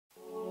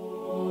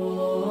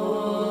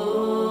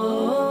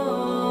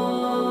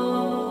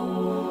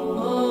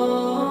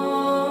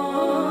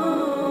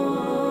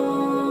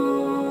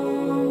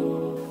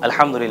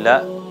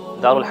Alhamdulillah,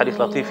 Darul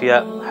Hadith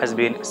Latifiah has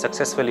been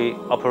successfully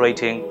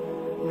operating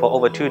for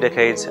over 2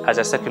 decades as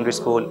a secondary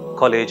school,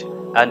 college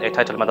and a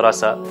title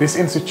madrasa. This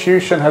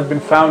institution has been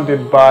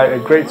founded by a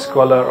great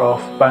scholar of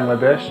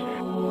Bangladesh.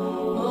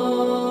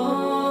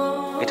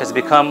 It has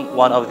become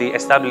one of the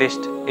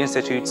established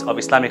institutes of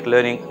Islamic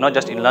learning, not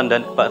just in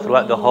London, but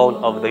throughout the whole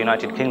of the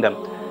United Kingdom.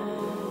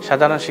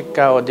 সাধারণ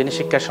শিক্ষা ও দিনী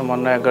শিক্ষার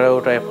সমন্বয়ে গড়ে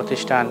ওঠা এই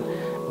প্রতিষ্ঠান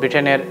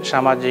ব্রিটেনের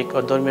সামাজিক ও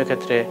ধর্মীয়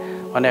ক্ষেত্রে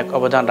অনেক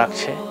অবদান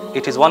রাখছে।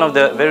 It is one of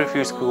the very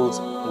few schools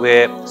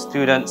where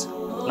students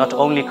not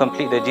only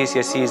complete their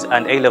GCSEs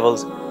and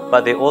A-levels,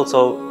 but they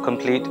also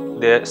complete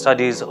their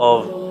studies of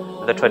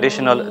the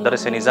traditional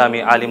Darul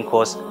Nizami Alim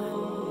course.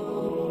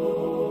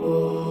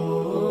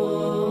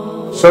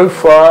 So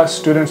far,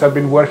 students have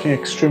been working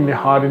extremely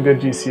hard in their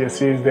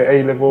GCSEs, their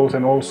A-levels,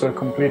 and also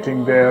completing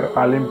their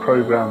Alim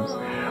programs.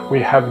 We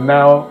have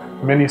now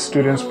many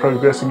students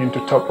progressing into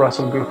top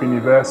Russell Group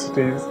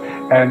universities,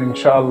 and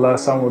inshallah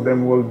some of them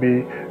will be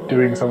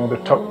doing some of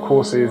the top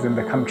courses in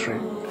the country.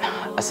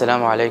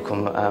 Assalamu alaikum.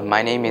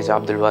 My name is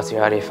Abdul Wasi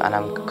Arif and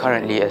I'm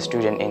currently a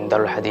student in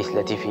Darul Hadith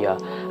Latifiah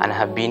and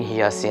have been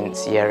here since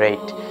year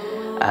 8.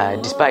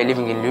 Despite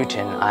living in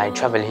Luton, I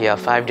travel here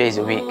 5 days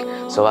a week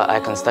so I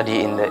can study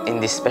in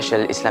this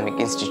special Islamic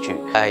institute.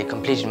 I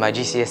completed my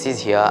GCSEs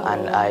here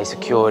and I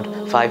secured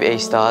 5 A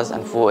stars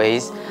and 4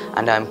 A's,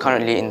 and I'm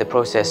currently in the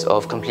process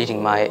of completing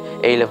my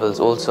A levels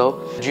also.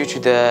 Due to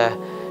the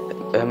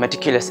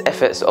meticulous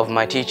efforts of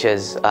my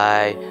teachers,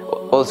 I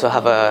also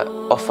have an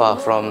offer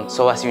from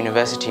SOAS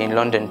University in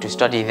London to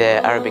study their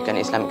Arabic and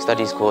Islamic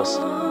Studies course.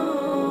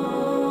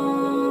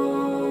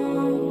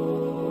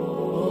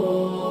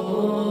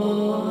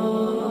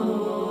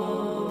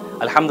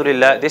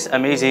 Alhamdulillah, this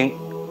amazing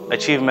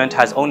achievement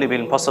has only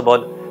been possible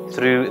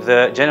through the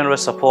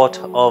generous support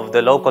of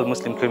the local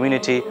Muslim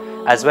community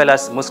as well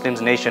as Muslims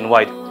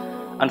nationwide.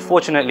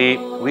 Unfortunately,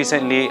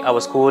 recently our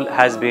school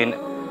has been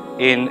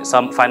in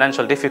some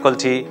financial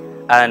difficulty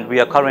and we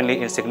are currently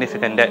in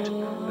significant debt.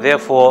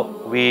 Therefore,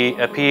 we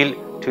appeal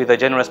to the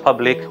generous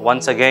public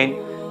once again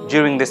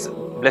during this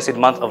blessed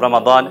month of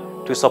Ramadan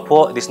to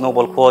support this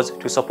noble cause,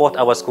 to support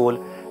our school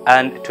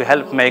and to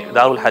help make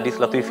Darul Hadith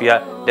Latifiah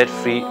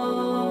debt-free.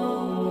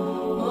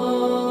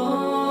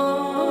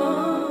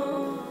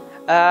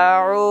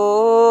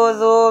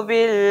 أعوذ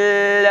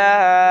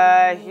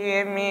بالله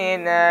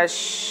من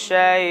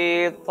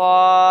الشيطان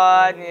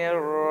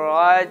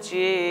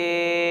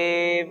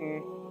الرجيم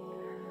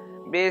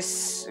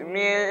بسم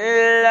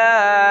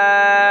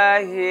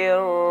الله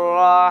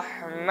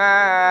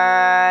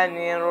الرحمن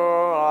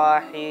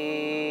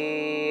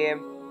الرحيم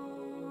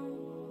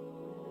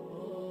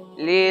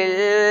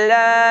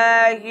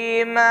لله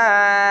ما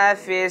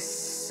في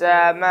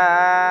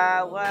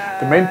السماوات.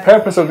 The main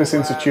purpose of this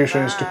institution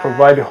is to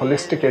provide a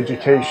holistic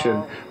education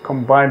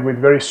combined with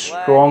very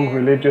strong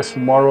religious,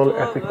 moral,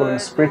 ethical and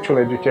spiritual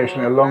education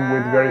along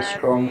with very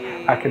strong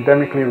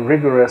academically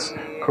rigorous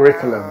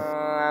curriculum.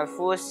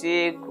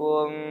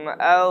 أنفسكم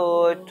أو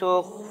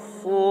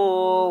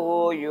تخفوه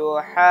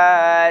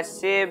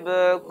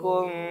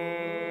يحاسبكم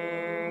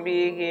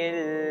به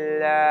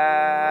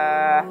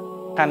الله.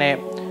 এখানে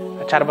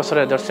 4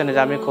 বছরের দর্শন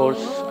Nizami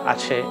course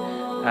আছে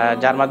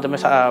যার মাধ্যমে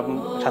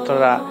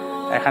ছাত্ররা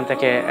এখান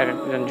থেকে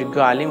একজন যোগ্য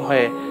আলিম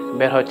হয়ে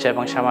বের হচ্ছে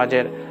এবং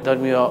সমাজের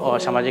ধর্মীয় ও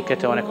সামাজিক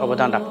ক্ষেত্রে অনেক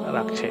অবদান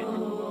রাখছে।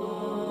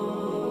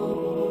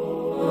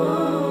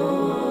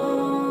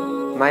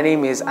 My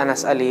name is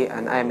Anas Ali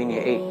and I am in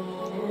year 8.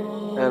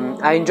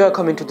 I enjoy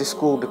coming to the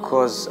school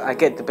because I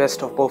get the best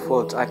of both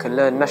worlds. I can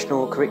learn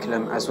national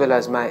curriculum as well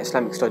as my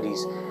Islamic studies,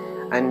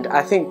 and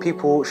I think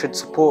people should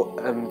support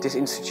this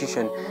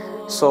institution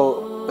so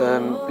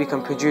we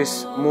can produce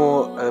more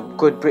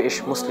good British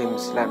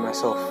Muslims like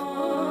myself.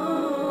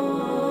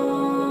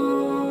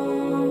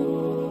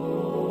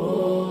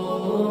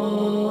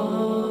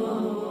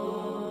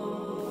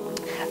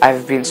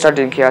 I've been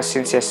studying here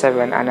since year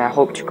 7 and I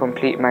hope to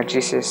complete my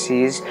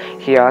GCSEs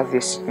here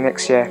this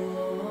next year.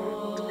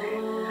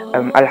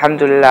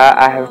 Alhamdulillah,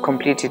 I have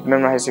completed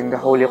memorizing the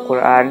Holy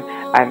Quran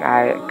and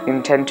I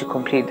intend to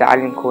complete the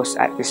Alim course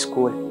at this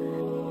school.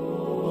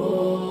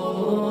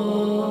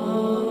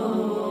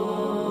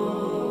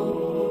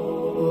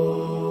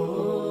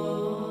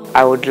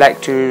 I would like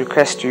to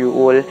request you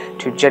all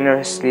to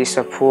generously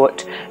support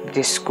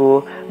this school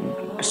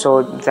so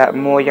that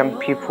more young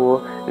people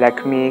like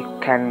me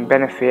can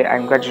benefit and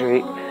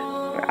graduate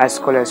as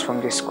scholars from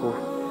this school.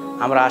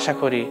 আমরা আশা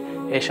করি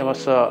এই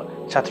সমস্ত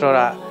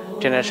ছাত্ররা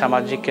ট্রেনের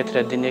সামাজিক ক্ষেত্রে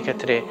দিনী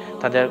ক্ষেত্রে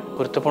তাদের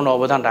গুরুত্বপূর্ণ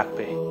অবদান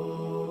রাখবে।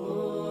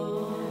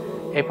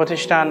 এই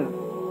প্রতিষ্ঠান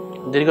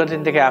দীর্ঘদিন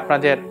থেকে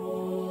আপনাদের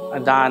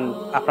দান,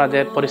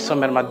 আপনাদের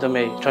পরিশ্রমের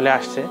মাধ্যমে চলে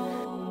আসছে।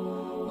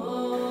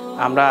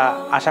 আমরা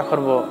আশা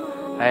করব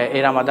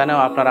এই রমাদানেও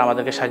আপনারা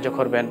আমাদেরকে সাহায্য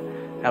করবেন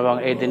এবং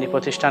এই দিনী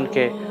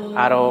প্রতিষ্ঠানকে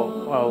আরও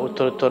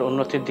উত্তরোত্তর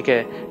উন্নতির দিকে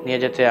নিয়ে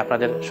যেতে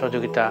আপনাদের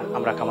সহযোগিতা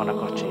আমরা কামনা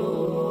করছি।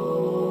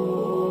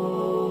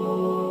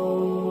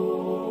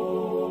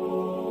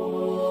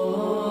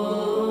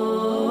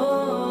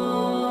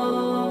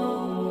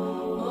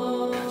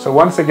 So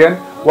once again,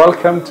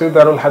 Welcome to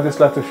Darul Hadis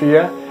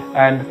Latifiah,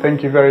 and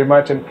thank you very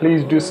much, and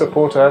please do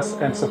support us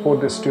and support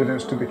the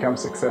students to become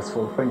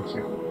successful. Thank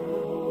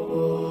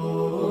you.